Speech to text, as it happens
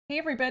Hey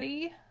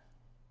everybody,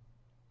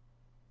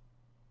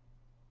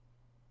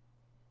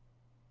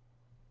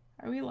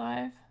 are we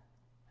live?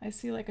 I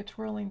see like a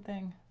twirling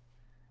thing.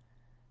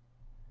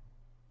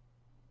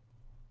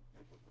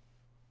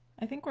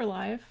 I think we're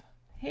live.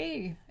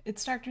 Hey,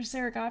 it's Dr.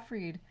 Sara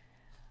Gottfried.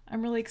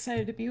 I'm really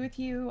excited to be with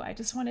you. I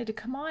just wanted to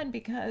come on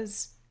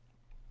because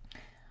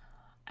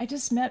I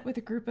just met with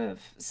a group of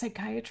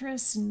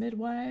psychiatrists and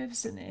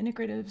midwives in the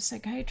Integrative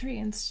Psychiatry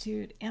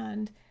Institute,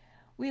 and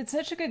we had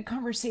such a good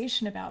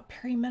conversation about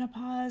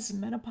perimenopause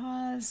and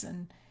menopause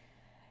and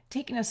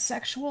taking a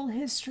sexual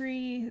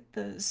history,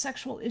 the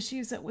sexual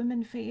issues that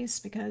women face,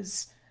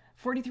 because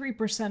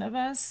 43% of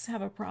us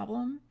have a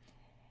problem.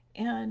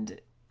 And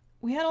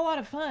we had a lot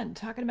of fun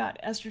talking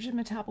about estrogen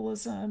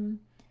metabolism,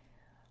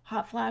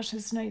 hot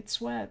flashes, night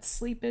sweats,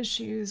 sleep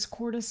issues,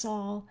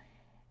 cortisol.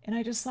 And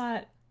I just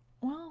thought,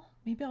 well,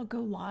 maybe I'll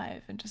go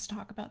live and just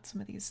talk about some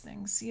of these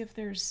things, see if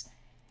there's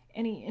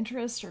any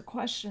interest or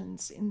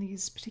questions in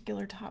these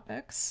particular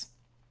topics.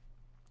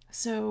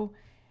 So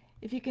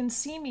if you can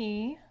see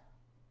me,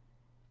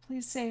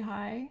 please say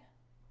hi.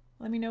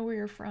 Let me know where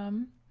you're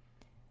from.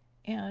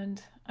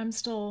 And I'm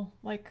still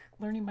like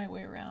learning my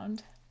way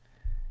around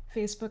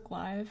Facebook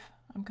Live.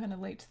 I'm kind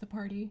of late to the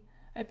party.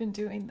 I've been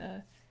doing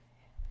the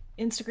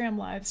Instagram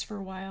lives for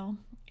a while,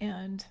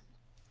 and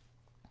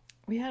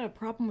we had a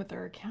problem with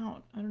our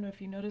account. I don't know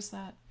if you noticed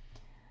that.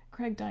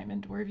 Craig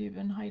Diamond, where have you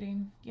been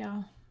hiding?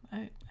 Yeah,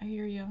 I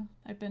hear you.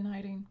 I've been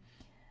hiding.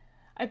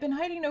 I've been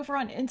hiding over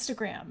on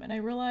Instagram, and I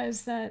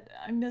realized that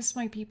I miss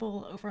my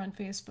people over on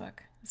Facebook.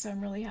 So I'm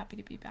really happy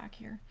to be back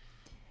here.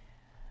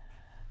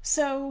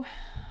 So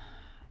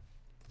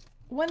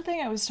one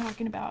thing I was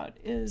talking about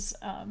is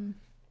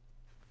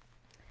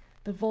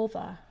the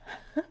vulva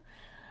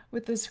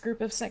with this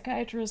group of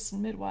psychiatrists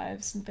and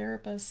midwives and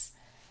therapists.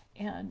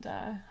 And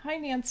hi,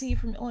 Nancy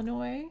from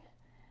Illinois.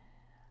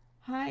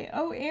 Hi.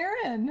 Oh,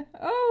 Aaron.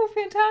 Oh,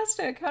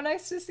 fantastic. How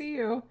nice to see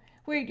you.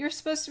 Wait, you're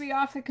supposed to be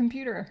off the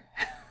computer.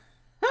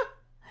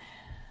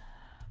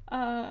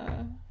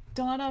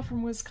 Donna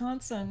from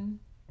Wisconsin.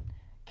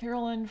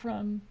 Carolyn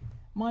from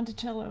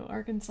Monticello,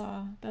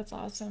 Arkansas. That's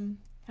awesome.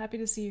 Happy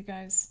to see you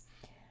guys.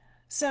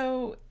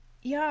 So,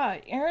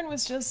 yeah, Aaron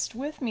was just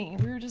with me.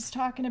 We were just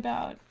talking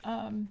about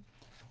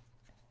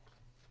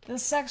the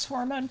sex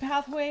hormone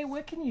pathway.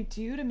 What can you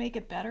do to make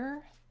it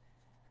better?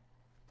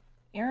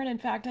 Aaron, in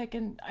fact, I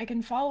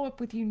can follow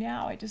up with you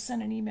now. I just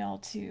sent an email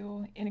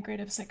to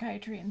Integrative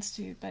Psychiatry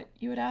Institute, but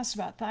you had asked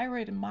about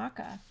thyroid and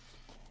maca.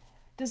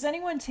 Does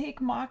anyone take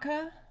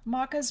maca?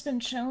 Maca's been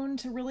shown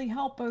to really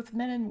help both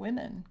men and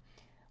women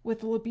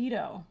with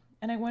libido,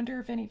 and I wonder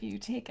if any of you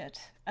take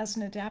it as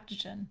an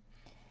adaptogen.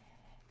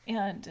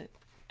 And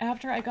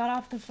after I got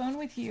off the phone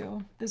with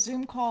you, the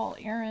Zoom call,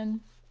 Aaron,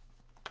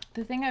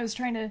 the thing I was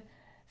trying to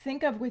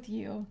think of with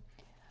you,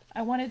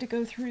 I wanted to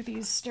go through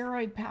these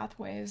steroid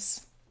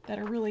pathways that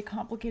are really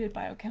complicated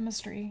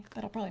biochemistry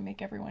that'll probably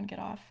make everyone get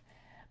off.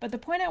 But the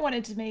point I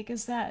wanted to make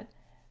is that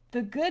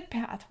the good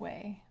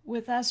pathway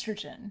with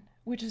estrogen,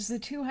 which is the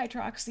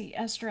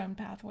 2-hydroxyestrone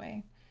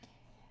pathway,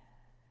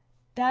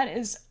 that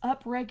is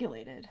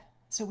upregulated.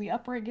 So we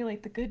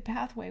upregulate the good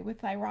pathway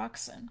with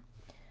thyroxine.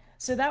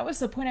 So that was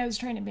the point I was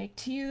trying to make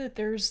to you, that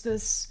there's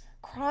this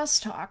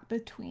crosstalk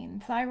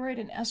between thyroid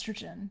and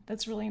estrogen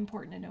that's really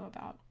important to know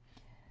about.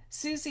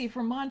 Susie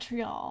from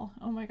Montreal.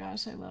 Oh my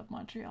gosh, I love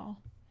Montreal.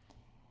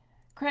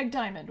 Craig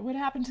Diamond, what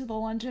happened to the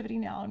Longevity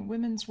Now and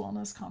women's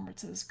wellness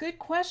conferences? Good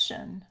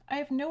question. I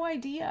have no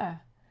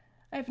idea.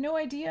 I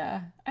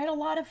had a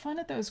lot of fun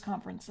at those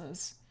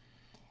conferences.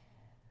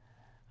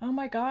 Oh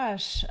my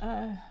gosh.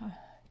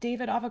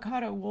 David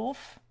Avocado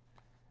Wolf.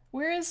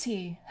 Where is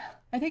he?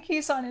 I think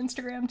he's on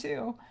Instagram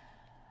too.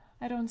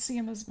 I don't see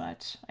him as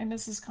much. I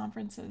miss his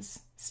conferences.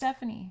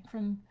 Stephanie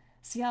from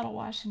Seattle,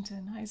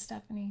 Washington. Hi,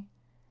 Stephanie.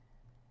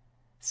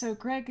 So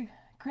Craig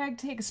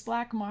takes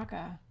black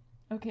maca.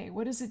 Okay,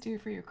 what does it do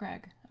for you,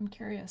 Craig? I'm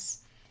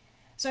curious.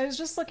 So I was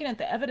just looking at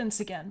the evidence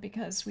again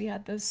because we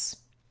had this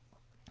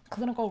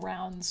clinical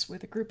rounds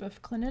with a group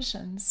of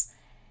clinicians.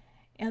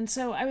 And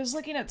so I was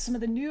looking at some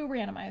of the new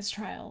randomized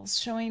trials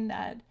showing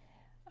that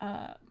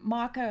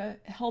maca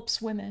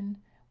helps women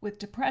with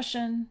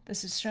depression.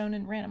 This is shown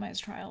in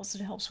randomized trials.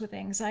 It helps with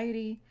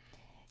anxiety.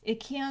 It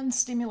can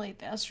stimulate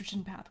the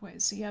estrogen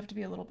pathways, so you have to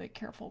be a little bit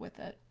careful with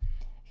it.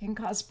 It can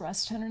cause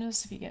breast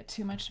tenderness if you get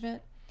too much of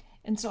it.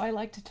 And so I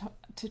like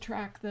to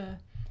track the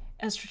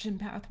estrogen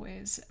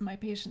pathways in my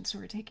patients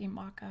who are taking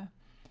maca.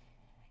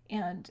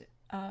 And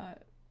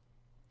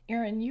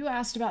Aaron, you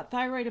asked about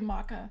thyroid and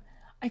maca.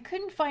 I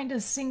couldn't find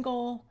a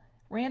single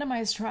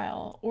randomized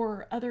trial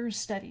or other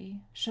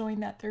study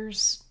showing that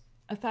there's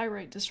a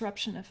thyroid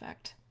disruption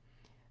effect.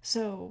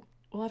 So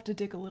we'll have to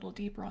dig a little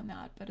deeper on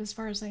that. But as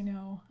far as I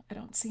know, I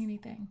don't see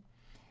anything.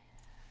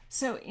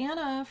 So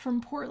Anna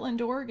from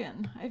Portland,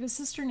 Oregon. I have a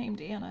sister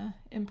named Anna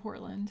in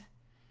Portland.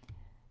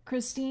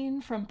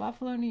 Christine from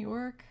Buffalo, New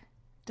York.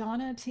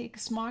 Donna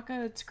takes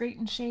maca. It's great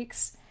in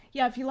shakes.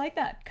 Yeah, if you like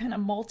that kind of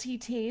malty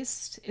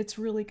taste, it's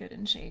really good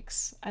in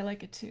shakes. I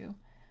like it too.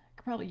 I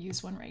could probably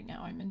use one right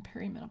now. I'm in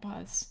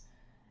perimenopause.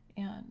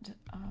 and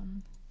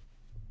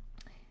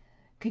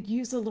could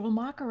use a little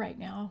maca right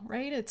now,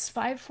 right? It's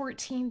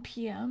 5:14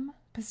 p.m.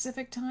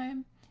 Pacific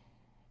time,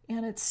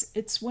 and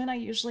it's when I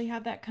usually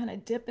have that kind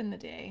of dip in the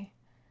day,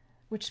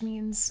 which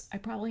means I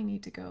probably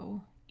need to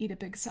go eat a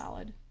big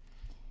salad.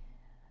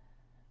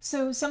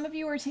 So some of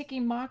you are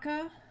taking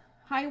maca.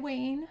 Hi,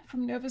 Wayne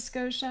from Nova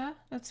Scotia.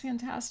 That's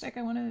fantastic.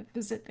 I want to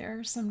visit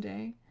there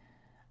someday.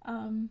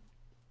 I'm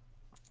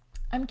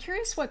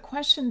curious what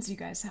questions you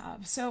guys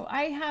have. So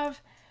I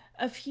have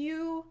a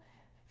few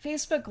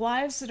Facebook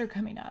Lives that are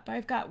coming up.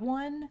 I've got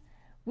one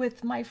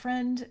with my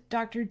friend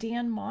Dr.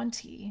 Dan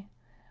Monty,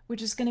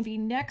 which is going to be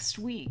next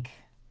week.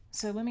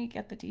 So let me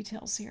get the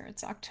details here.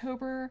 It's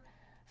October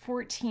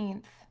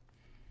 14th.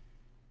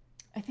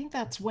 I think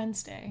that's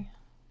Wednesday.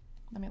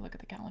 Let me look at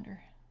the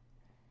calendar.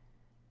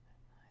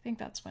 I think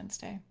that's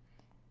Wednesday.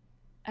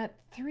 At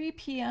 3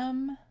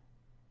 p.m.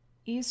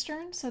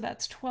 Eastern, so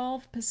that's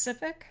 12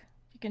 Pacific.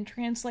 You can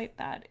translate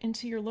that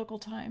into your local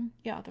time.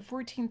 Yeah, the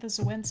 14th is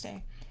a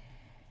Wednesday.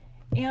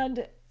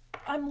 And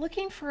I'm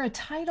looking for a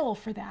title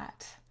for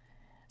that.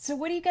 So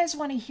what do you guys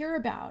want to hear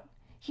about?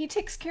 He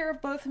takes care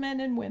of both men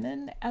and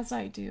women, as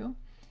I do.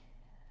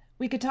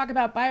 We could talk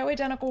about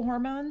bioidentical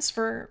hormones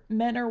for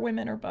men or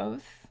women or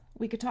both.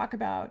 We could talk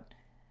about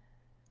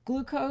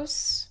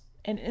glucose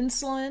and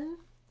insulin,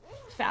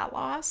 fat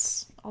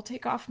loss. I'll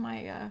take off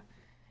my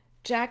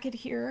jacket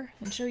here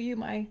and show you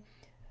my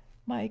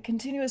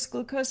continuous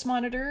glucose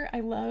monitor.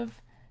 I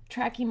love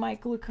tracking my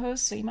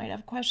glucose, so you might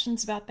have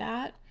questions about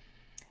that.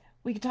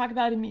 We could talk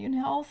about immune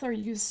health. Are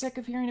you sick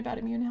of hearing about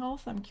immune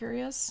health? I'm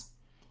curious.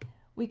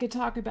 We could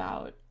talk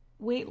about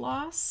weight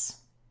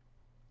loss.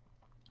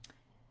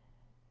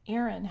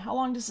 Aaron, how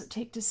long does it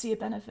take to see a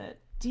benefit?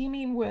 Do you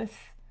mean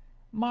with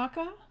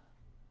maca?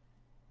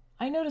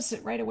 I notice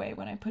it right away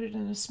when I put it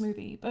in a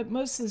smoothie, but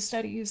most of the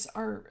studies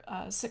are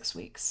 6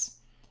 weeks.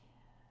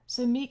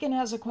 So Megan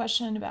has a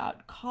question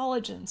about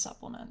collagen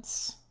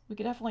supplements. We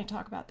could definitely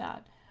talk about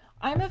that.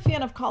 I'm a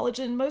fan of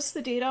collagen. Most of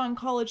the data on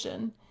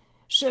collagen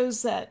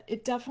shows that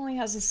it definitely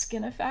has a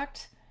skin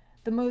effect.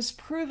 The most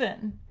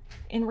proven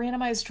in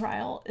randomized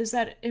trial is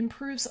that it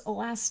improves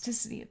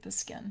elasticity of the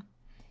skin.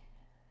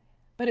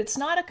 But it's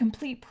not a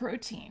complete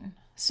protein.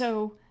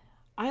 So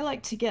I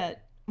like to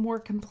get more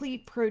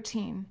complete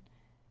protein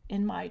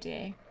in my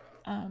day.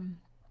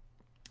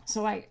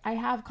 So I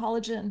have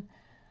collagen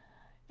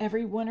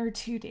every 1 or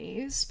 2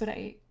 days, but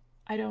I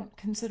don't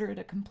consider it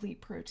a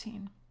complete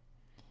protein.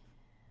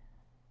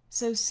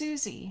 So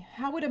Susie,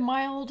 how would a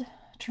mild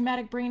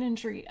traumatic brain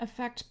injury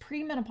affect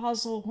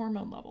premenopausal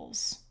hormone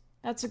levels?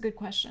 That's a good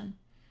question.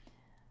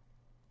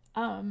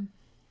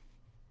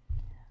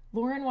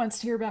 Lauren wants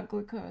to hear about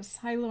glucose.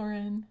 Hi,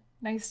 Lauren.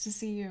 Nice to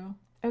see you.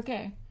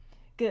 Okay,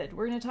 good.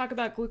 We're going to talk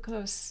about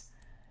glucose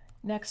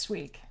next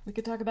week. We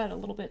could talk about it a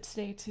little bit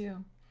today,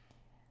 too.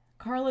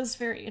 Carla's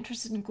very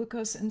interested in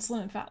glucose,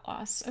 insulin, and fat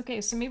loss.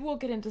 Okay, so maybe we'll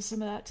get into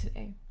some of that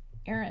today.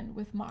 Aaron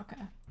with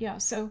maca. Yeah,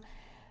 so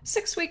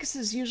 6 weeks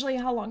is usually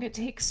how long it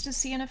takes to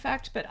see an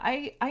effect, but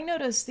I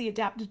notice the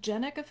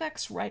adaptogenic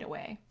effects right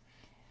away.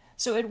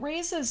 So it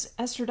raises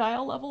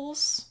estradiol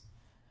levels.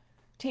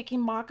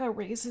 Taking maca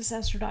raises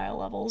estradiol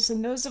levels,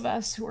 and those of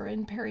us who are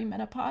in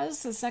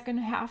perimenopause, the second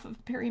half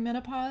of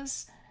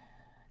perimenopause,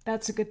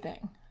 that's a good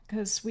thing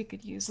because we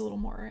could use a little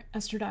more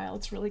estradiol.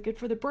 It's really good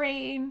for the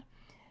brain,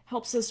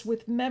 helps us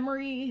with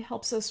memory,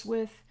 helps us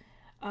with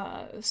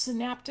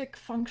synaptic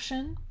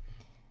function.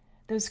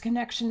 There's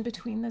connection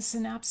between the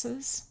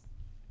synapses.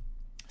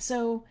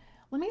 So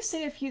let me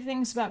say a few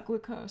things about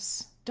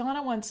glucose.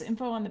 Donna wants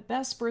info on the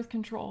best birth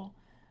control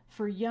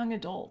for young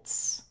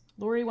adults.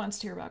 Lori wants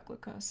to hear about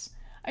glucose.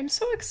 I'm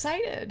so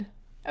excited.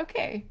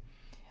 Okay.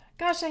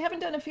 Gosh, I haven't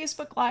done a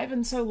Facebook Live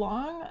in so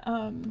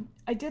long.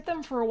 I did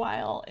them for a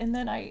while, and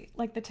then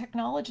the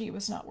technology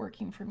was not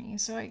working for me,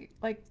 so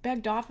I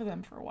begged off of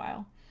them for a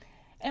while.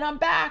 And I'm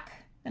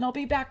back, and I'll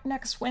be back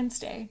next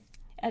Wednesday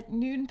at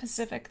noon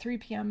Pacific, 3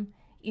 p.m.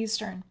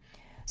 Eastern.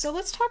 So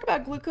let's talk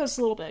about glucose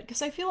a little bit,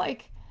 because I feel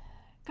like,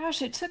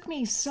 gosh, it took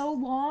me so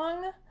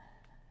long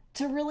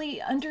to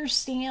really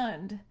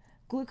understand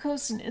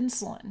glucose and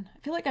insulin. I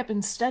feel like I've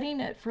been studying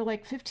it for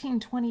like 15,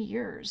 20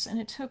 years, and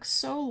it took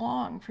so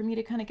long for me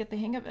to kind of get the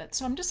hang of it.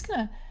 So I'm just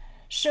going to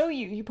show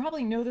you, you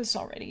probably know this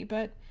already,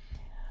 but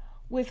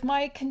with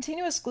my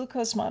continuous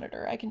glucose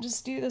monitor, I can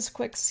just do this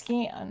quick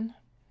scan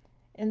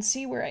and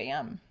see where I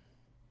am.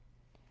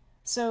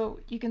 So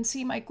you can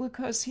see my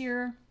glucose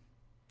here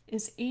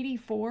is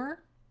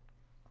 84.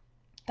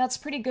 That's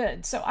pretty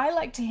good. So I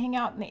like to hang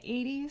out in the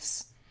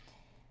 80s.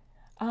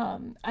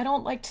 I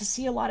don't like to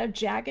see a lot of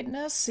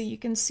jaggedness, so you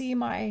can see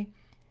my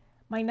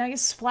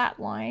nice flat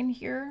line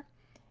here,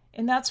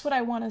 and that's what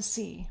I want to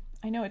see.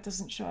 I know it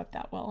doesn't show up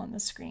that well on the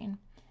screen,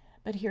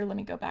 but here, let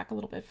me go back a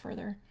little bit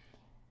further.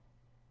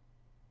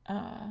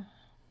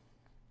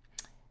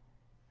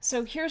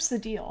 So here's the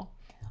deal.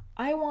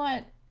 I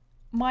want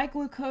my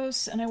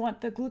glucose, and I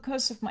want the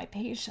glucose of my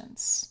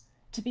patients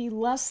to be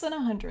less than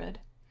 100.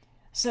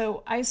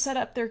 So I set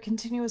up their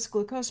continuous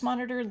glucose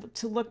monitor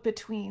to look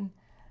between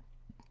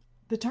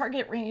the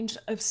target range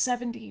of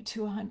 70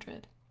 to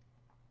 100.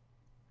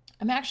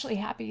 I'm actually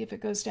happy if it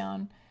goes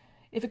down.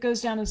 If it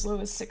goes down as low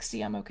as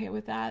 60, I'm okay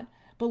with that.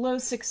 Below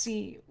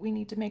 60, we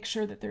need to make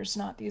sure that there's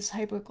not these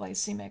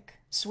hypoglycemic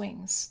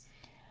swings.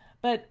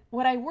 But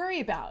what I worry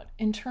about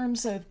in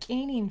terms of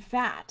gaining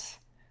fat,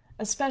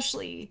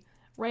 especially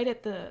right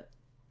at the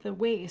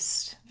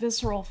waist,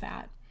 visceral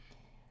fat,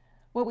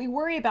 what we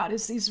worry about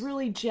is these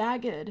really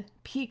jagged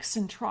peaks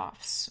and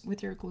troughs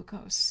with your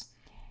glucose.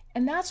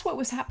 And that's what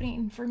was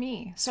happening for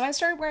me. So I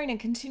started wearing a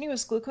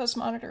continuous glucose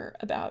monitor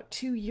about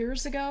 2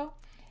 years ago.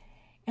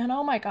 And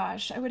oh my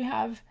gosh, I would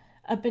have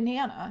a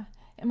banana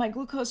and my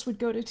glucose would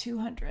go to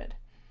 200.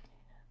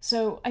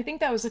 So I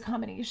think that was a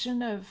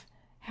combination of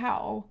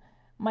how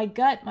my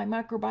gut, my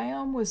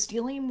microbiome was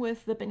dealing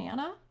with the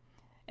banana.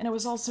 And it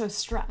was also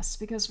stress,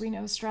 because we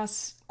know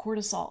stress,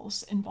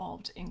 cortisol's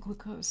involved in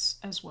glucose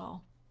as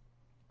well.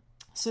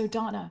 So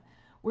Donna,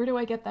 where do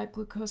I get that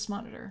glucose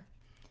monitor?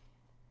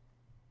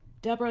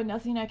 Deborah,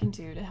 nothing I can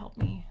do to help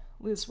me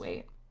lose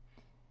weight.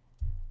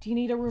 Do you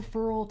need a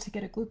referral to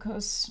get a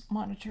glucose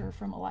monitor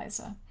from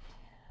Eliza?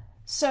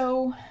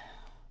 So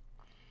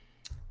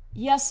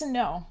yes and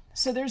no.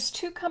 So there's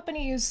 2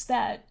 companies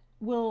that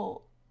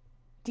will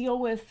deal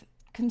with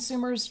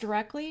consumers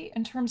directly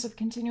in terms of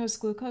continuous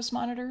glucose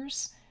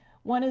monitors.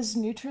 One is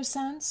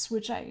NutriSense,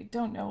 which I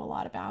don't know a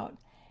lot about,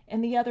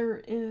 and the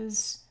other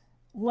is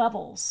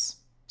Levels.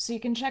 So you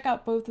can check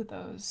out both of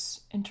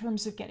those in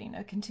terms of getting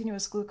a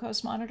continuous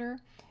glucose monitor.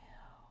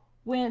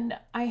 When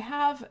I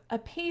have a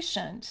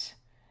patient,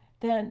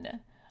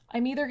 then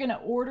I'm either going to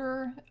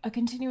order a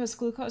continuous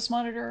glucose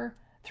monitor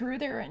through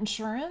their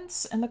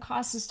insurance, and the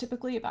cost is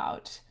typically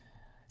about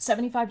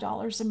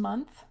 $75 a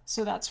month.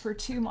 So that's for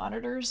 2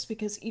 monitors,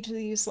 because each of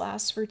these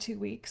lasts for 2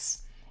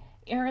 weeks.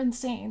 Aaron's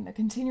saying the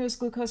continuous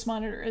glucose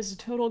monitor is a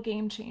total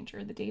game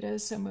changer. The data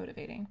is so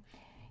motivating.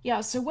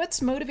 Yeah, so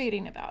what's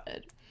motivating about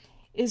it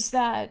is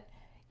that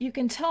you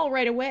can tell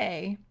right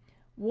away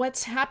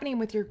what's happening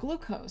with your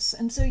glucose.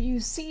 And so you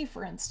see,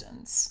 for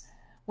instance,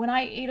 when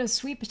I ate a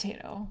sweet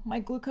potato, my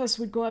glucose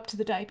would go up to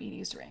the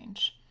diabetes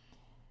range.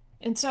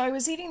 And so I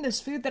was eating this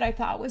food that I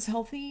thought was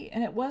healthy,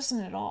 and it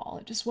wasn't at all.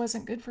 It just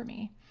wasn't good for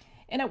me.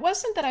 And it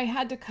wasn't that I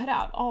had to cut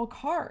out all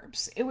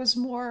carbs. It was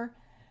more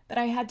that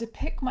I had to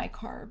pick my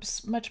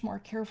carbs much more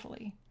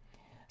carefully.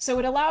 So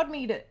it allowed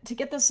me to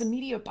get this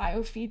immediate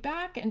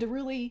biofeedback and to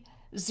really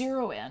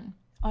zero in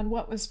on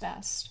what was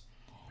best.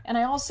 And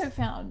I also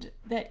found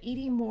that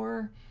eating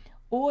more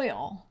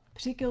oil,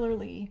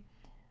 particularly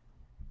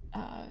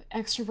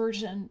extra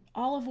virgin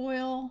olive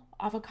oil,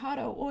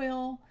 avocado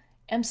oil,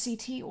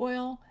 MCT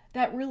oil,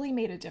 that really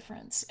made a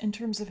difference in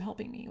terms of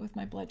helping me with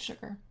my blood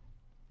sugar.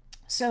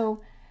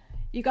 So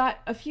you got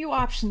a few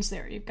options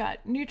there. You've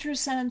got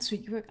NutriSense,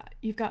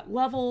 you've got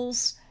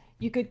Levels.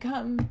 You could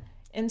come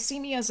and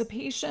see me as a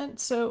patient.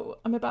 So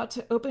I'm about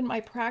to open my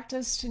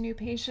practice to new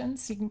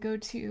patients. You can go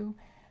to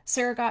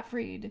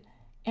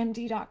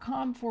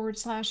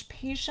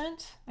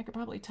saragottfriedmd.com/patient. I could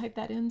probably type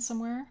that in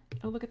somewhere.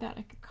 Oh, look at that.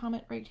 I could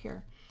comment right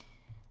here.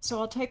 So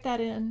I'll type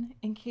that in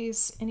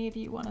case any of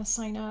you want to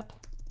sign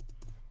up.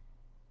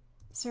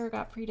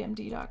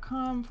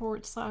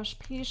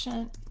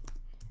 saragottfriedmd.com/patient.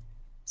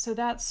 So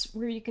that's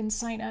where you can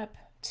sign up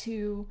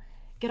to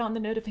get on the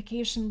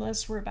notification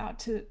list. We're about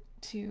to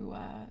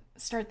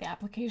start the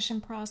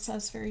application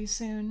process very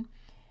soon.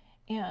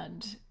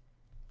 And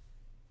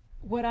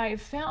what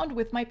I've found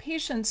with my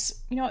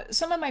patients,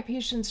 some of my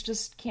patients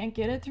just can't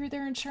get it through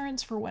their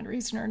insurance for one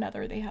reason or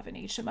another. They have an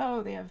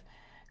HMO, they have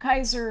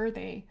Kaiser,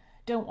 they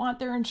don't want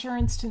their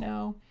insurance to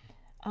know.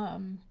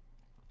 And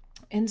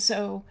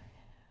so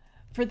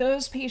for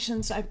those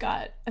patients, I've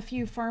got a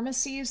few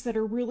pharmacies that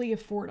are really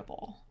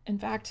affordable. In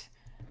fact,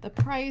 the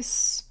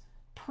price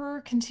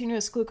per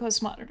continuous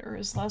glucose monitor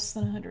is less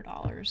than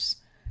 $100.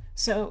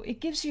 So it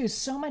gives you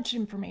so much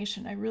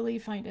information. I really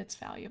find it's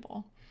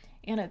valuable.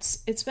 And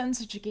it's been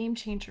such a game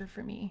changer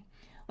for me.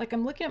 Like,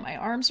 I'm looking at my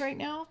arms right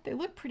now. They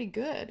look pretty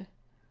good.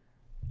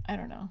 I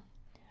don't know.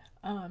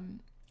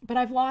 But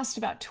I've lost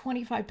about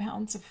 25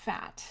 pounds of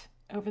fat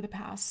over the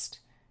past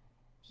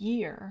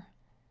year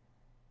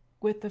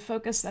with the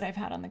focus that I've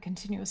had on the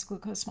continuous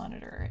glucose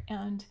monitor.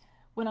 And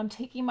when I'm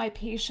taking my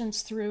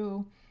patients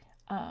through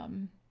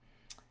the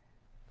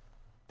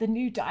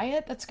new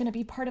diet that's going to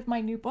be part of my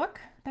new book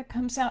that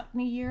comes out in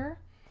a year,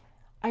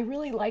 I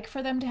really like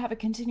for them to have a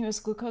continuous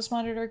glucose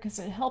monitor because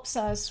it helps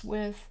us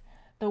with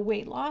the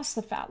weight loss,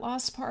 the fat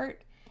loss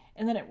part,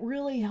 and then it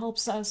really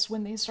helps us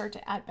when they start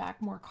to add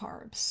back more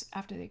carbs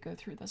after they go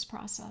through this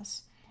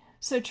process.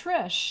 So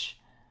Trish,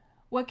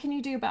 what can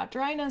you do about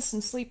dryness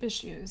and sleep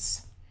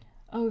issues?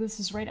 Oh, this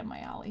is right up my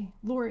alley.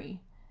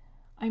 Lori,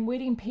 I'm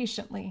waiting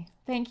patiently.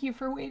 Thank you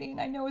for waiting.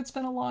 I know it's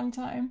been a long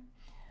time.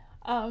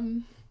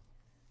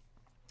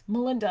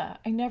 Melinda,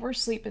 I never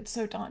sleep. It's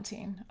so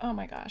daunting. Oh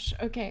my gosh.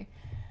 Okay.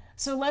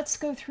 So let's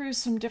go through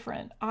some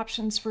different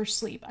options for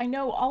sleep. I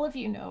know all of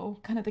you know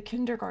kind of the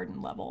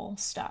kindergarten level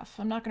stuff.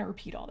 I'm not going to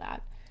repeat all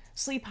that.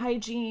 Sleep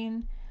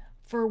hygiene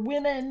for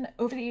women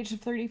over the age of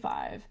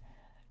 35.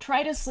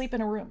 try to sleep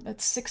in a room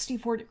that's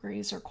 64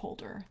 degrees or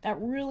colder.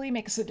 That really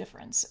makes a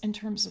difference in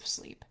terms of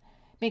sleep.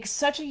 Makes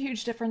such a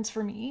huge difference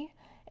for me.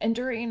 And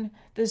during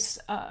this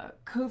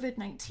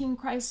COVID-19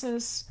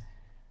 crisis,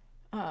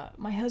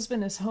 my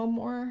husband is home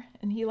more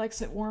and he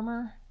likes it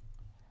warmer.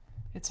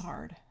 It's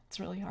hard. It's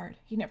really hard.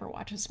 He never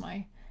watches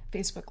my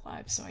Facebook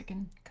Live, so I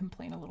can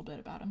complain a little bit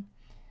about him.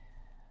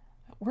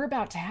 We're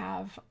about to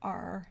have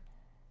our,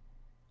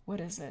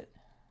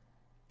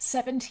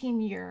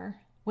 17-year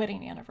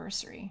wedding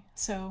anniversary.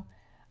 So,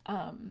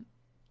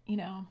 you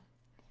know,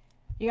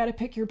 you got to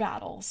pick your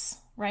battles,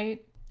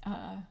 right?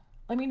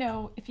 Let me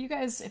know if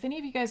any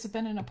of you guys have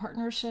been in a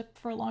partnership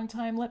for a long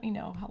time, let me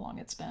know how long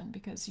it's been,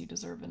 because you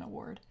deserve an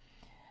award.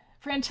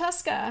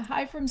 Francesca,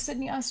 hi from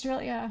Sydney,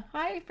 Australia.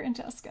 Hi,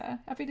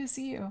 Francesca. Happy to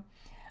see you.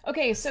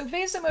 Okay, so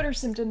vasomotor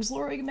symptoms.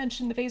 Lori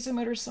mentioned the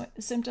vasomotor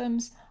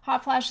symptoms,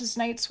 hot flashes,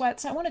 night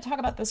sweats. I want to talk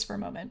about this for a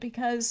moment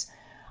because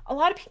a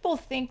lot of people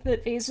think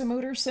that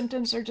vasomotor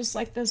symptoms are just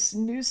like this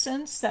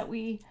nuisance that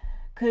we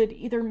could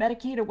either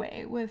medicate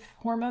away with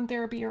hormone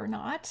therapy or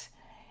not.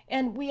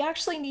 And we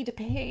actually need to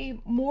pay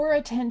more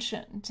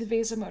attention to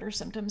vasomotor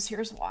symptoms.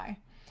 Here's why.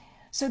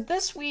 So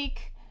this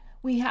week,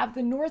 we have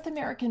the North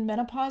American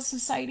Menopause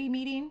Society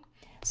meeting.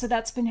 So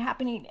that's been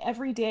happening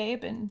every day.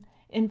 I've been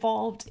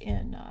involved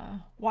in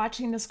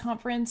watching this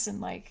conference and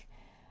like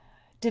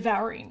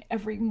devouring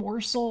every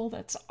morsel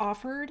that's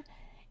offered.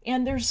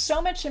 And there's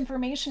so much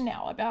information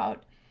now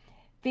about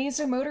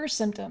vasomotor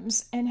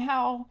symptoms and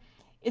how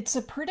it's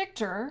a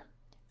predictor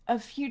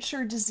of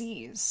future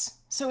disease.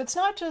 So it's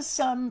not just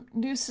some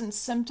nuisance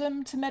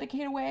symptom to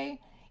medicate away.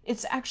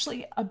 It's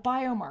actually a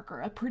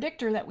biomarker, a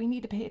predictor that we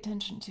need to pay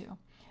attention to.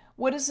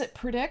 What does it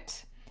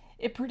predict?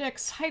 It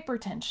predicts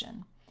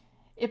hypertension.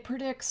 It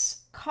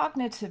predicts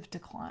cognitive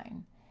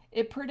decline.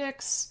 It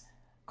predicts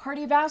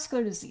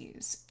cardiovascular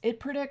disease. It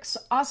predicts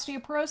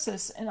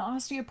osteoporosis and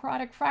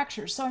osteoporotic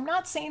fractures. So I'm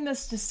not saying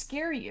this to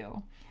scare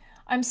you.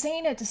 I'm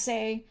saying it to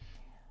say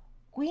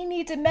we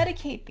need to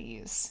medicate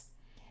these.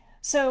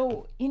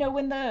 So, you know,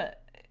 when the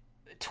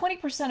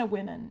 20% of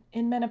women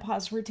in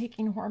menopause were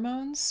taking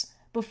hormones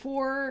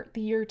before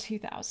the year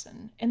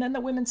 2000, and then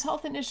the Women's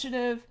Health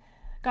Initiative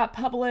got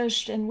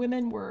published and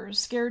women were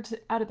scared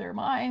out of their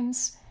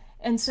minds.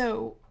 And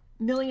so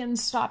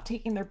millions stopped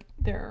taking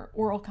their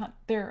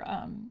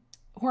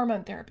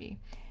hormone therapy.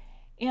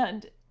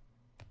 And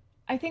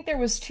I think there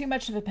was too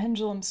much of a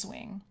pendulum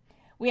swing.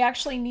 We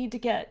actually need to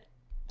get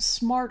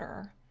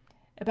smarter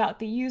about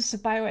the use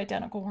of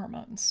bioidentical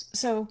hormones.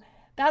 So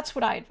that's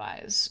what I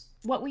advise.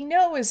 What we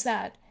know is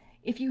that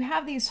if you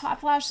have these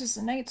hot flashes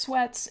and night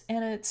sweats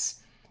and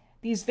it's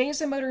these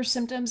vasomotor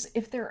symptoms,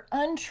 if they're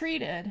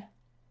untreated,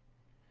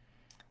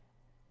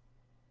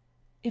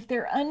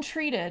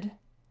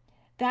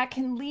 that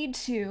can lead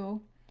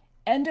to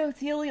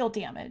endothelial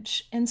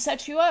damage and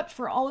set you up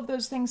for all of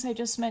those things I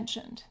just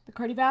mentioned, the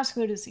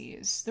cardiovascular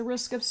disease, the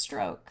risk of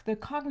stroke, the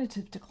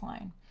cognitive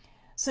decline.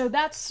 So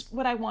that's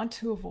what I want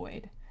to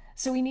avoid.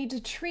 So we need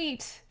to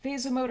treat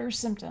vasomotor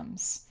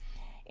symptoms.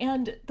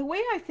 And the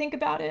way I think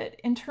about it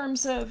in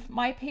terms of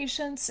my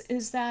patients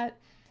is that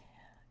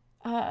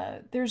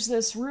there's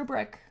this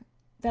rubric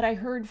that I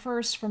heard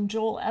first from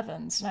Joel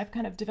Evans, and I've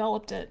kind of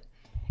developed it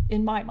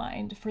in my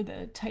mind for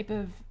the type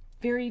of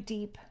very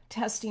deep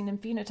testing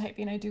and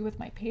phenotyping I do with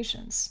my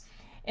patients.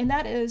 And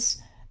that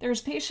is,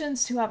 there's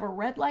patients who have a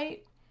red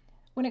light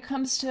when it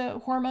comes to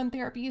hormone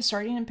therapy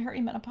starting in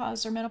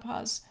perimenopause or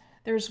menopause.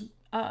 There's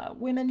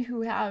women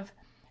who have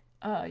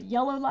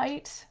yellow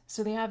light,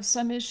 so they have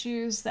some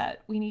issues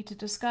that we need to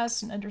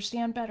discuss and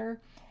understand better.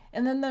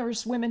 And then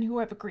there's women who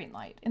have a green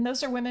light, and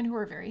those are women who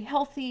are very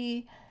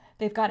healthy.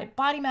 They've got a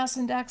body mass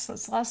index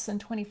that's less than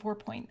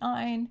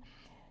 24.9.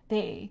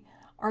 They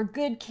are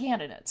good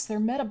candidates. They're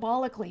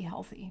metabolically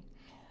healthy.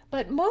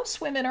 But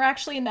most women are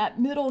actually in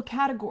that middle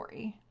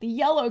category, the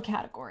yellow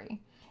category.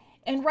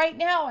 And right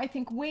now, I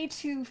think way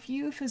too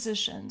few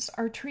physicians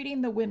are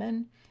treating the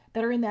women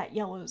that are in that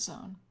yellow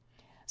zone.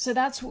 So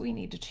that's what we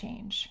need to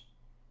change.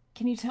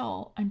 Can you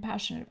tell I'm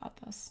passionate about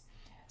this?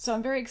 So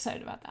I'm very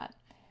excited about that.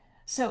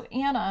 So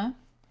Anna,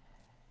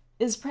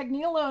 is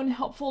pregnenolone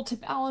helpful to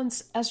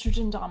balance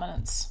estrogen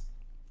dominance?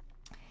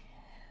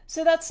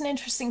 So that's an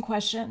interesting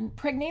question.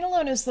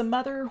 Pregnenolone is the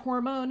mother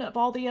hormone of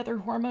all the other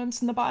hormones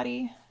in the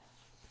body.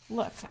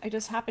 Look, I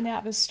just happen to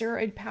have a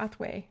steroid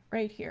pathway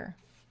right here.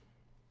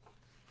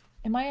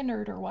 Am I a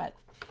nerd or what?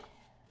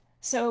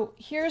 So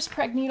here's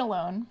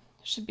pregnenolone.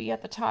 Should be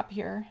at the top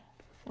here.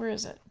 Where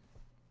is it?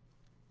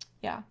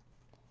 Yeah,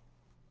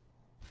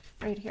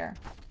 right here.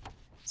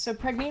 So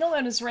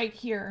pregnenolone is right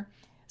here.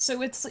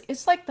 So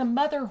it's like the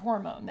mother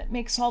hormone that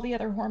makes all the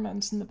other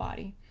hormones in the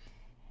body.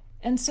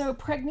 And so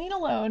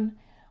pregnenolone,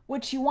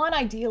 what you want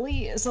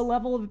ideally is a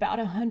level of about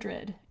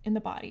 100 in the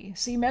body.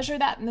 So you measure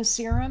that in the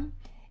serum.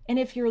 And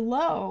if you're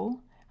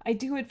low, I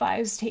do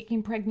advise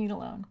taking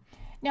pregnenolone.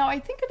 Now I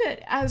think of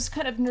it as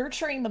kind of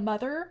nurturing the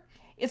mother.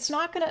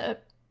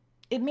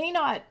 It may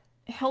not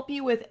help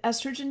you with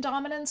estrogen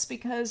dominance,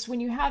 because when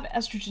you have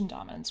estrogen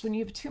dominance, when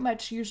you have too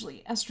much,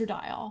 usually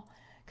estradiol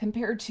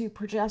compared to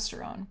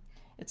progesterone,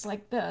 It's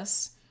like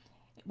this.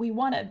 We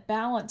want to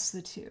balance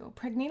the two.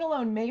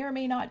 Pregnenolone may or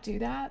may not do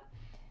that.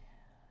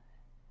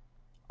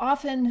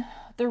 Often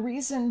the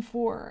reason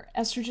for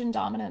estrogen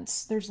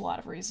dominance, there's a lot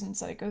of reasons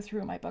that I go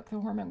through in my book, The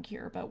Hormone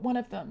Cure, but one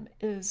of them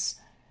is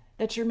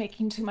that you're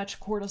making too much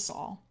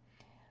cortisol.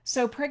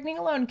 So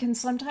pregnenolone can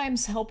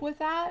sometimes help with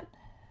that,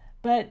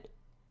 but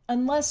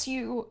unless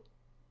you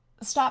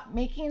stop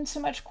making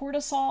so much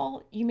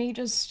cortisol, you may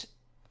just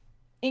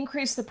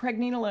increase the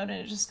pregnenolone and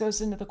it just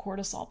goes into the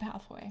cortisol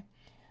pathway.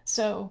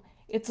 So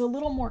it's a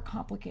little more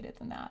complicated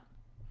than that.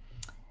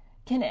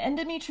 Can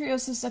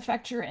endometriosis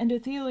affect your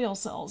endothelial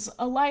cells?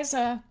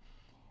 Eliza,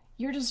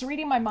 you're just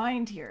reading my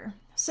mind here.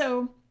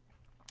 So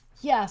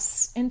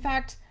yes, in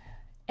fact,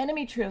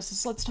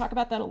 endometriosis, let's talk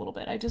about that a little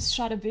bit. I just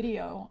shot a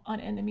video on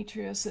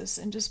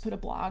endometriosis and just put a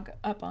blog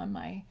up on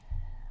my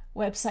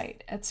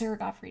website at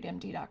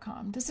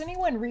saragottfriedmd.com. Does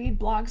anyone read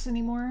blogs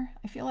anymore?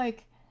 I feel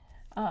like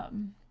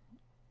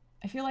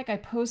I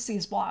post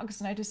these blogs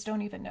and I just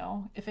don't even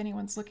know if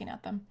anyone's looking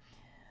at them.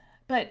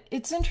 But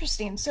it's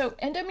interesting. So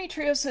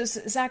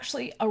endometriosis is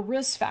actually a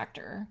risk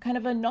factor, kind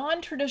of a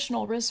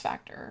non-traditional risk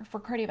factor for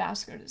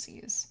cardiovascular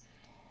disease.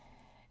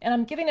 And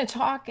I'm giving a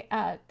talk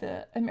at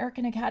the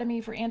American Academy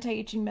for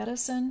Anti-Aging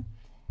Medicine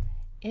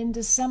in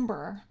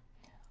December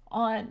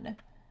on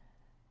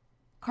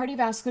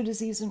cardiovascular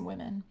disease in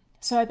women.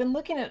 So I've been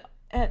looking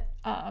at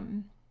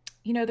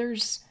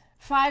there's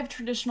 5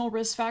 traditional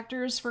risk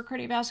factors for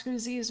cardiovascular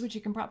disease, which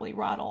you can probably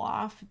rattle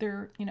off.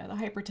 They're, the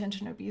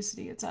hypertension,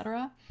 obesity,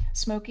 etc.,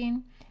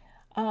 smoking.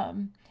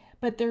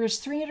 But there's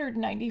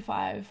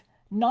 395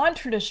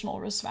 non-traditional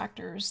risk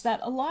factors that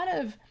a lot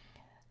of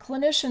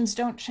clinicians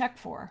don't check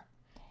for.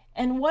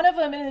 And one of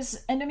them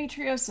is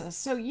endometriosis.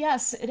 So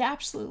yes, it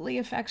absolutely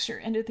affects your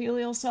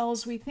endothelial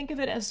cells. We think of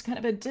it as kind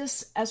of a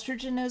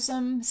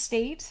dysestrogenism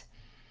state.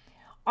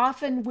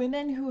 Often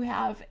women who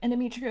have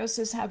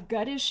endometriosis have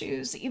gut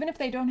issues. Even if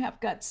they don't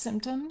have gut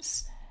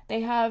symptoms,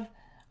 they have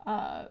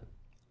a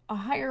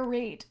higher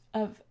rate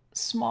of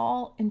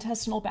small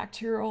intestinal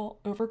bacterial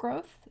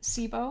overgrowth,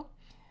 SIBO.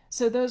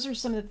 So those are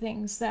some of the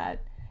things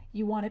that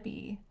you want to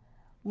be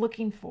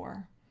looking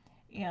for.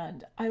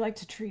 And I like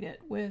to treat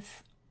it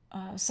with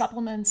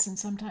supplements and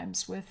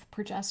sometimes with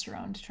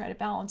progesterone to try to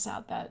balance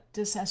out that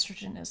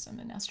dysestrogenism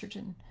and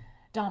estrogen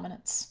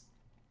dominance.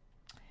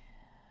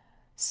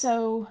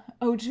 So,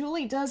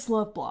 Julie does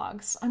love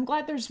blogs. I'm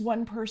glad there's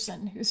one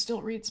person who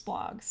still reads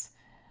blogs.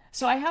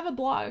 So I have a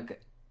blog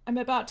I'm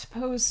about to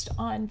post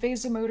on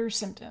vasomotor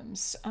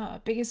symptoms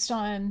based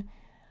on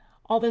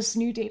all this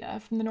new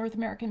data from the North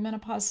American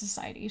Menopause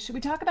Society. Should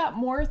we talk about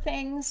more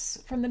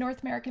things from the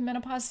North American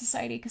Menopause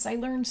Society? Because I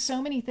learned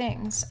so many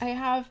things.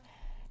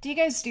 Do you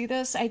guys do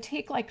this? I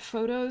take like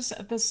photos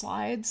of the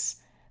slides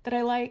that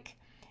I like.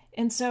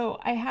 And so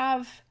I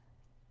have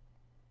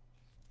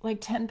like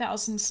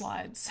 10,000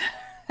 slides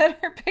that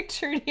are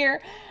pictured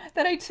here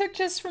that I took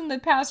just from the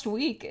past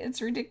week.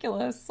 It's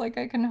ridiculous. Like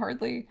I can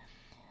hardly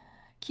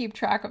keep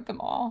track of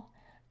them all,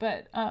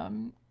 but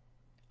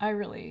I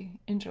really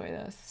enjoy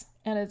this.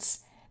 And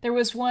there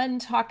was one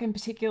talk in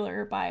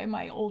particular by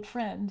my old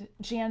friend,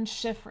 Jan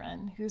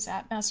Schifrin, who's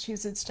at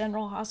Massachusetts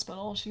General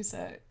Hospital. She's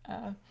a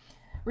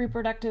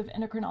reproductive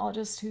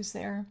endocrinologist who's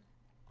there.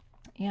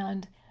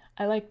 And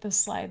I like the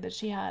slide that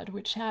she had,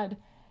 which had,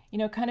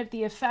 kind of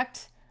the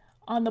effect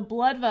on the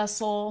blood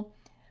vessel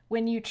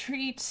when you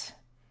treat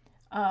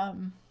a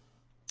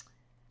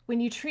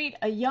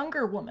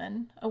younger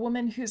woman, a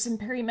woman who's in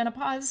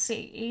perimenopause,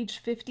 say age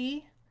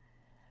 50,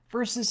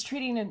 versus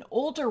treating an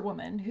older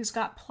woman who's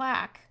got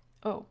plaque.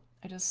 Oh,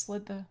 I just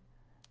slid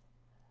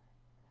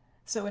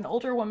So an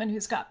older woman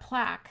who's got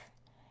plaque,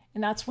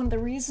 and that's one of the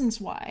reasons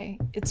why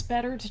it's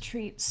better to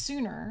treat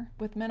sooner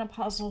with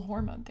menopausal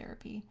hormone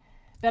therapy.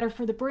 Better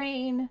for the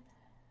brain,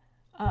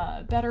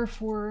 better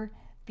for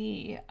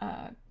the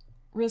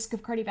risk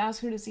of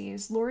cardiovascular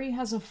disease. Lori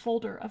has a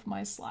folder of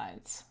my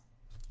slides.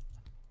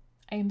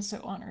 I am so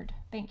honored.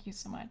 Thank you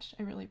so much.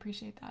 I really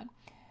appreciate that.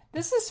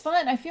 This is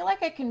fun. I feel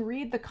like I can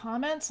read the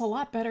comments a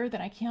lot better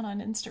than I can on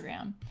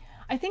Instagram.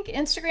 I think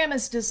Instagram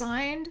is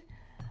designed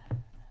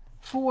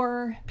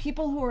for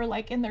people who are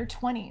like in their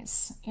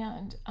 20s.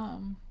 And,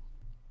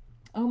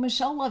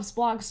 Michelle loves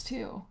blogs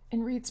too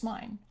and reads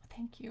mine.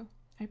 Thank you.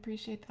 I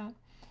appreciate that.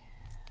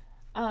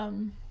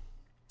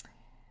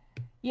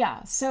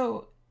 Yeah,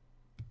 so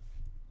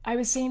I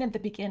was saying at the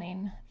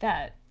beginning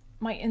that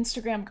my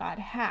Instagram got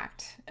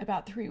hacked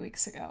about 3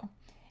 weeks ago.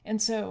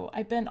 And so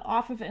I've been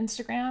off of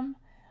Instagram.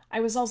 I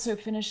was also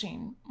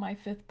finishing my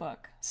 5th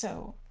book,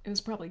 so it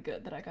was probably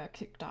good that I got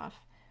kicked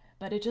off.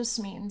 But it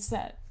just means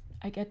that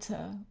I get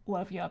to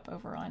love you up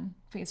over on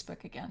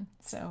Facebook again.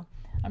 So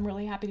I'm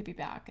really happy to be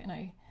back.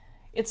 And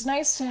it's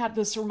nice to have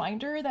this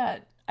reminder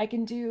that I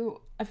can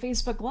do a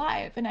Facebook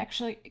Live and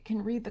actually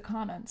can read the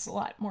comments a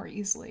lot more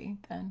easily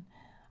than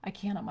I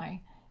can on my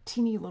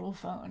teeny little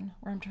phone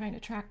where I'm trying to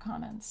track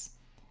comments.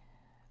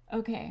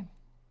 Okay.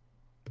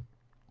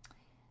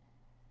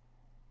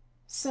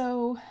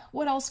 So,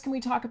 what else can we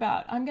talk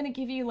about? I'm going to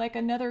give you like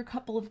another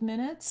couple of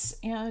minutes,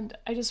 and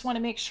I just want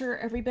to make sure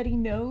everybody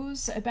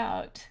knows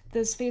about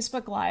this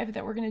Facebook Live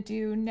that we're going to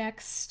do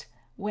next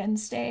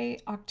Wednesday,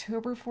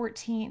 October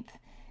 14th.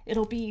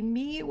 It'll be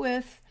me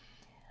with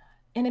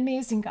an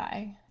amazing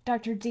guy,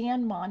 Dr.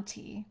 Dan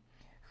Monti,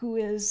 who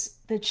is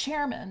the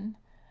chairman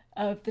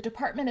of the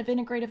Department of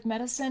Integrative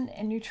Medicine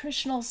and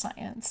Nutritional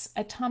Science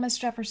at Thomas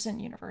Jefferson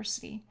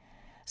University.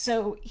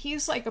 So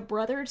he's like a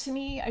brother to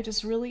me. I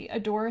just really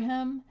adore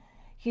him.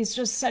 He's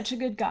just such a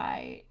good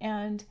guy.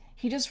 And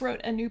he just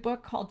wrote a new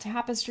book called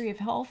Tapestry of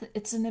Health.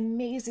 It's an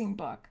amazing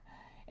book.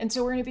 And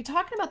so we're going to be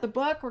talking about the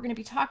book. We're going to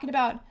be talking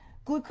about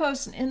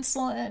glucose and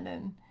insulin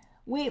and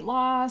weight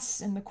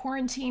loss and the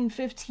quarantine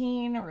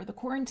 15 or the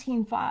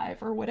quarantine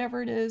 5 or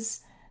whatever it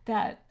is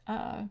that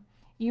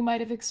you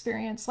might have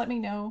experienced. Let me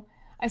know.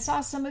 I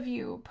saw some of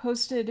you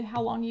posted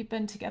how long you've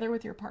been together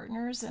with your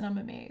partners, and I'm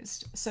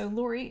amazed. So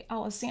Lori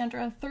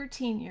Alessandra,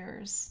 13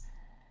 years.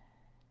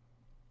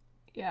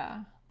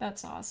 Yeah,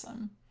 that's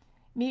awesome.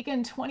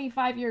 Megan,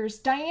 25 years.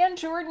 Diane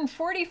Jordan,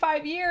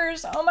 45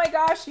 years. Oh my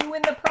gosh, you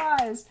win the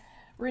prize.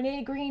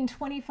 Renee Green,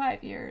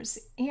 25 years.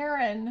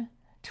 Aaron,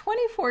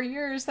 24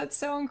 years. That's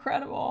so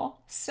incredible.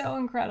 So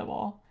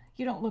incredible.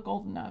 You don't look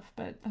old enough,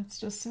 but that's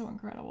just so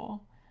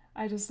incredible.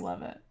 I just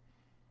love it.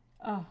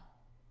 Oh,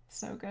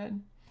 so good.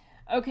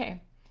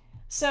 Okay,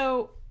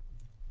 so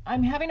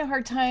I'm having a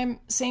hard time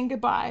saying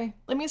goodbye.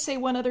 Let me say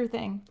one other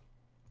thing.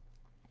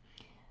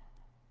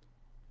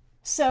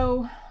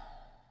 So,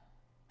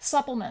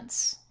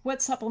 supplements.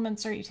 What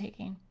supplements are you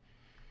taking?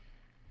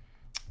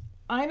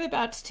 I'm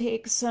about to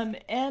take some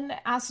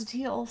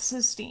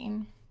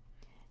N-acetylcysteine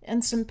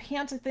and some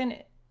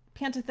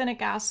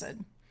pantothenic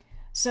acid.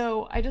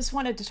 So I just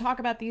wanted to talk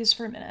about these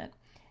for a minute.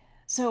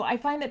 So I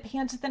find that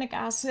pantothenic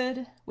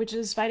acid, which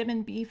is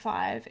vitamin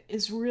B5,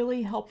 is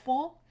really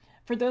helpful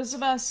for those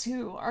of us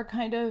who are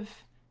kind of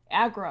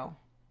aggro.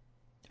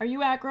 Are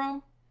you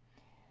aggro?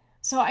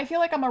 So I feel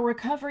like I'm a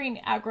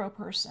recovering aggro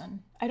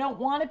person. I don't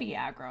want to be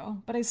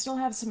aggro, but I still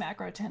have some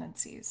aggro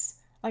tendencies.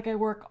 Like I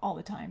work all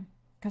the time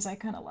because I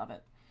kind of love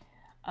it.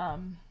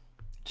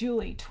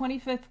 Julie,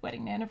 25th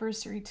wedding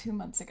anniversary 2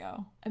 months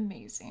ago.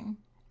 Amazing.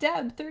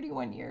 Deb,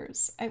 31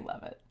 years. I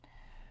love it.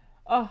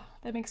 Oh,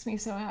 that makes me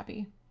so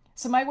happy.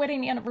 So my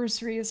wedding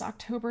anniversary is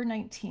October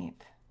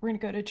 19th. We're going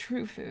to go to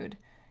True Food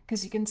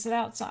because you can sit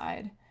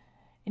outside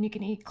and you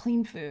can eat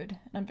clean food.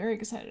 And I'm very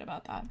excited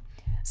about that.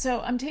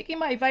 So I'm taking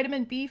my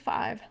vitamin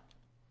B5.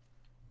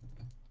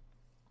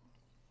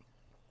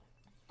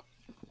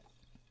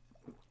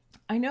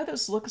 I know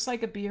this looks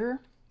like a beer,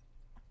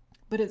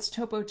 but it's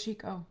Topo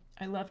Chico.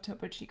 I love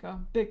Topo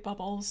Chico. Big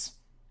bubbles.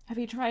 Have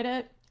you tried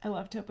it? I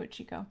love Topo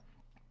Chico.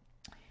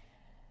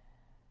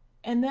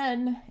 And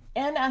then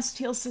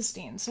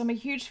N-acetylcysteine. So I'm a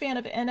huge fan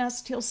of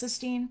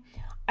N-acetylcysteine.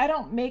 I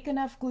don't make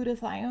enough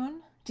glutathione.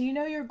 Do you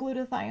know your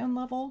glutathione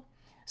level?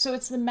 So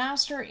it's the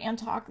master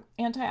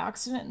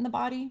antioxidant in the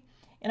body,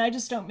 and I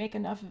just don't make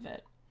enough of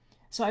it.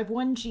 So I have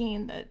one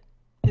gene that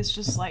is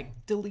just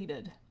like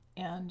deleted.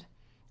 And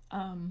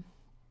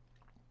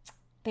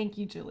thank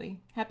you, Julie.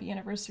 Happy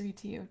anniversary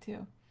to you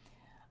too.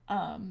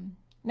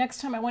 Next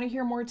time I want to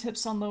hear more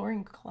tips on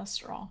lowering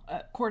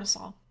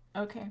cortisol.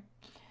 Okay.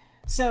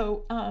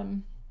 So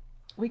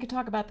we could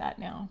talk about that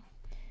now.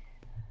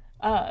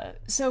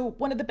 So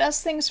one of the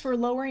best things for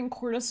lowering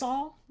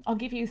cortisol, I'll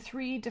give you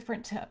 3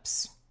 different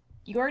tips.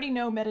 You already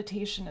know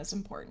meditation is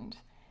important.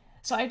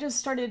 So I just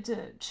started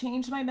to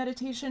change my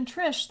meditation.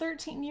 Trish,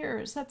 13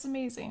 years. That's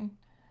amazing.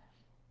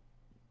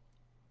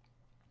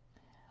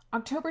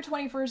 October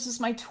 21st is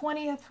my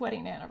 20th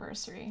wedding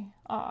anniversary.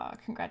 Ah,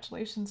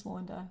 congratulations,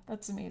 Melinda.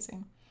 That's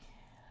amazing.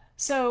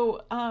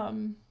 So,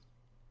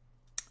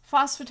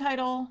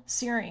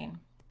 phosphatidylserine,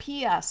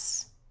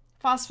 PS,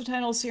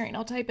 phosphatidylserine,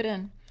 I'll type it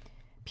in,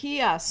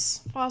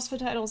 PS,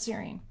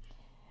 phosphatidylserine.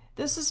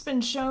 This has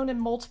been shown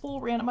in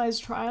multiple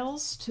randomized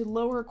trials to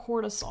lower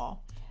cortisol.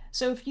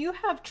 So if you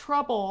have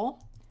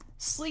trouble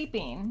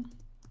sleeping,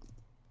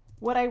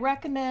 what I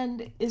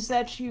recommend is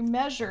that you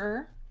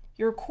measure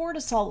your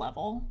cortisol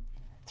level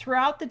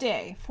throughout the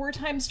day, 4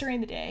 times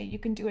during the day. You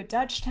can do a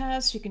Dutch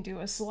test, you can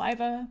do a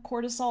saliva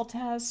cortisol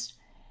test.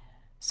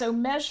 So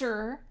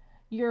measure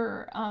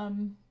your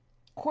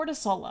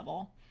cortisol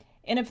level.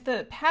 And if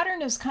the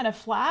pattern is kind of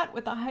flat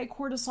with a high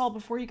cortisol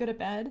before you go to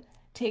bed,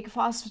 take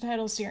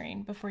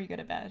phosphatidylserine before you go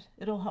to bed.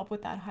 It'll help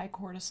with that high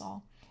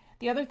cortisol.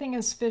 The other thing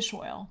is fish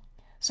oil.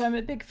 So I'm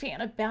a big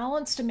fan of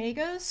balanced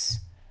omegas.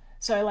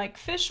 So I like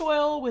fish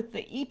oil with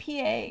the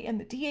EPA and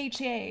the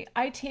DHA.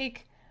 I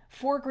take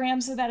 4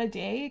 grams of that a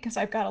day because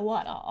I've got a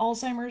lot of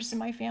Alzheimer's in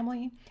my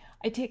family.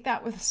 I take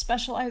that with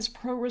specialized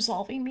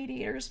pro-resolving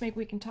mediators. Maybe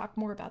we can talk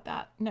more about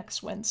that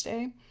next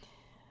Wednesday.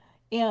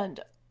 And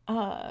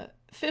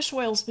fish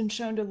oil has been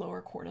shown to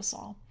lower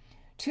cortisol.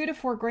 2 to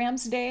 4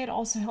 grams a day. It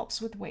also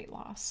helps with weight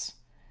loss.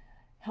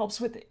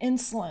 Helps with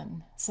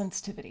insulin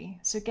sensitivity.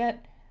 So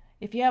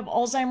if you have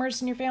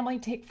Alzheimer's in your family,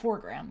 take 4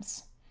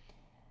 grams.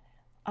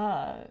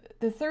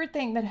 The third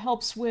thing that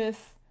helps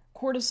with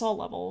cortisol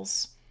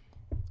levels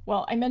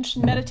Well, I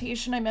mentioned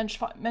meditation, I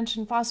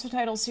mentioned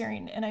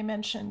phosphatidylserine, and I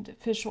mentioned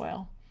fish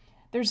oil.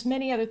 There's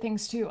many other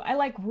things too. I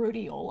like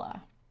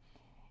rhodiola.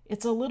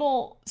 It's a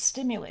little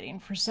stimulating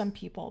for some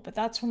people, but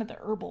that's one of the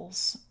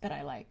herbals that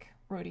I like,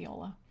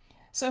 rhodiola.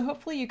 So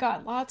hopefully you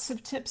got lots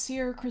of tips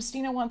here.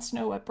 Christina wants to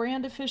know what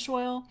brand of fish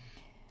oil.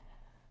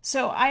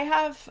 So I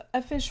have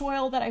a fish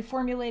oil that I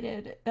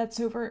formulated that's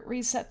over at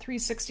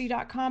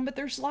reset360.com, but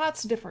there's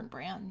lots of different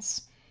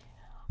brands.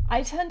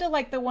 I tend to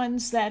like the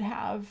ones that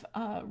have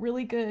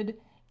really good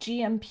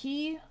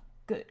GMP,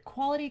 good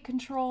quality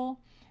control.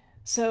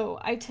 So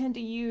I tend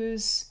to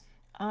use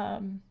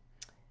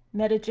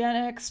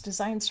Metagenics,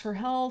 Designs for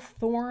Health,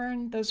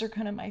 Thorne. Those are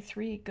kind of my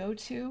three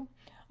go-to.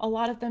 A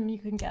lot of them you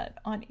can get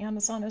on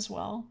Amazon as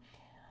well.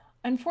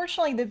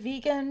 Unfortunately, the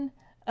vegan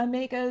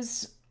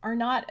omegas are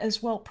not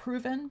as well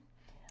proven,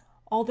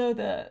 although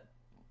the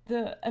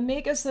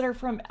omegas that are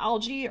from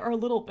algae are a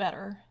little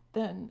better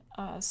than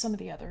some of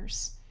the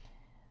others.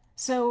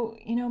 So,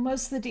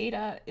 most of the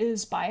data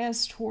is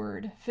biased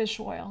toward fish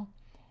oil.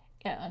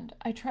 And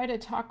I try to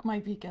talk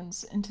my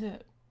vegans into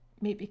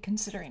maybe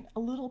considering a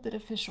little bit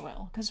of fish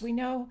oil because we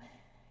know,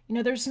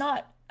 there's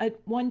not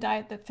one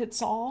diet that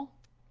fits all,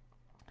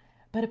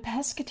 but a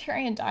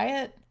pescatarian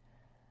diet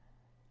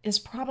is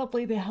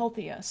probably the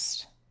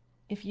healthiest.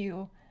 If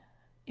you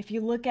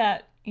look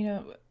at,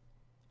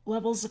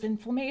 levels of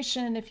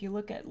inflammation, if you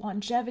look at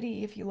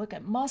longevity, if you look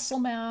at muscle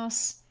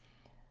mass,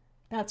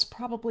 that's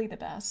probably the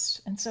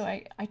best. And so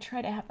I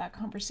try to have that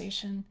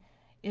conversation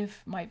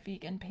if my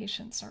vegan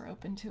patients are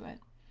open to it.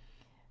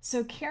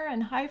 So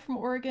Karen, hi from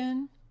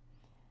Oregon.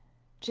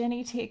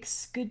 Jenny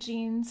takes good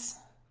genes.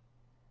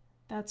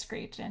 That's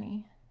great,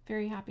 Jenny.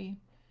 Very happy.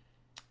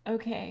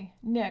 Okay,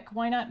 Nick,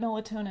 why not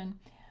melatonin?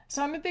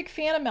 So I'm a big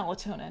fan of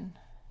melatonin.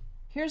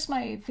 Here's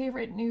my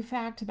favorite new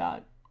fact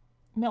about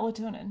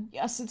melatonin.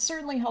 Yes, it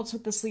certainly helps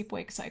with the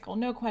sleep-wake cycle.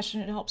 No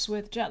question, it helps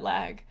with jet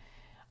lag.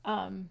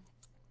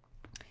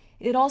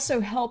 It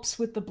also helps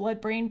with the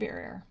blood-brain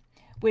barrier,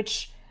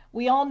 which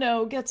we all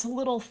know gets a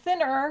little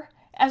thinner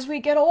as we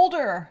get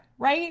older,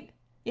 right?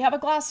 You have a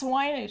glass of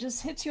wine and it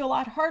just hits you a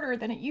lot harder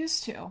than it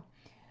used to.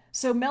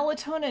 So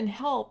melatonin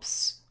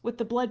helps with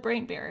the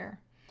blood-brain barrier.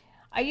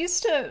 I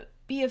used to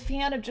be a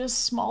fan of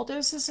just small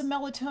doses of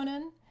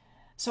melatonin.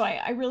 So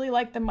I really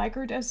like the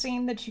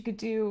microdosing that you could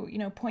do,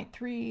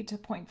 0.3 to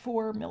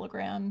 0.4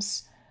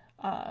 milligrams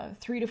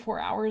 3 to 4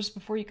 hours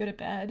before you go to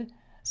bed,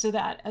 so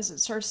that as it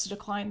starts to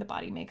decline, the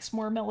body makes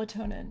more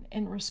melatonin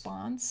in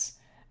response.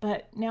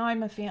 But now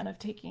I'm a fan of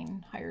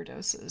taking higher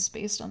doses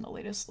based on the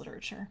latest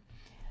literature.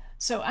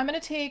 So I'm going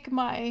to take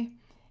my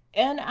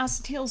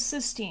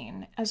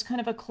N-acetylcysteine as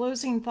kind of a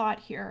closing thought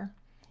here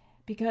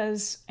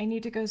because I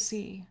need to go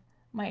see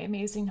my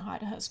amazing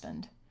hot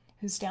husband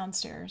who's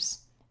downstairs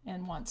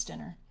and wants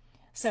dinner.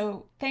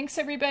 So thanks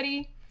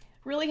everybody.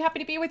 Really happy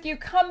to be with you.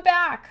 Come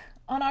back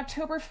on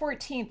October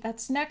 14th.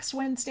 That's next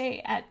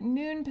Wednesday at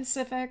noon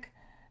Pacific,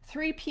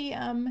 3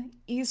 p.m.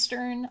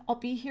 Eastern. I'll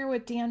be here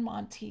with Dan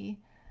Monti.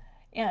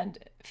 And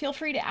feel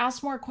free to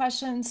ask more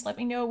questions. Let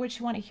me know what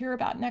you want to hear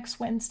about next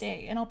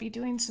Wednesday. And I'll be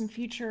doing some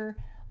future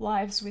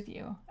lives with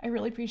you. I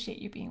really appreciate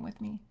you being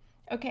with me.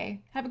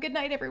 Okay, have a good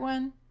night,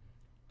 everyone.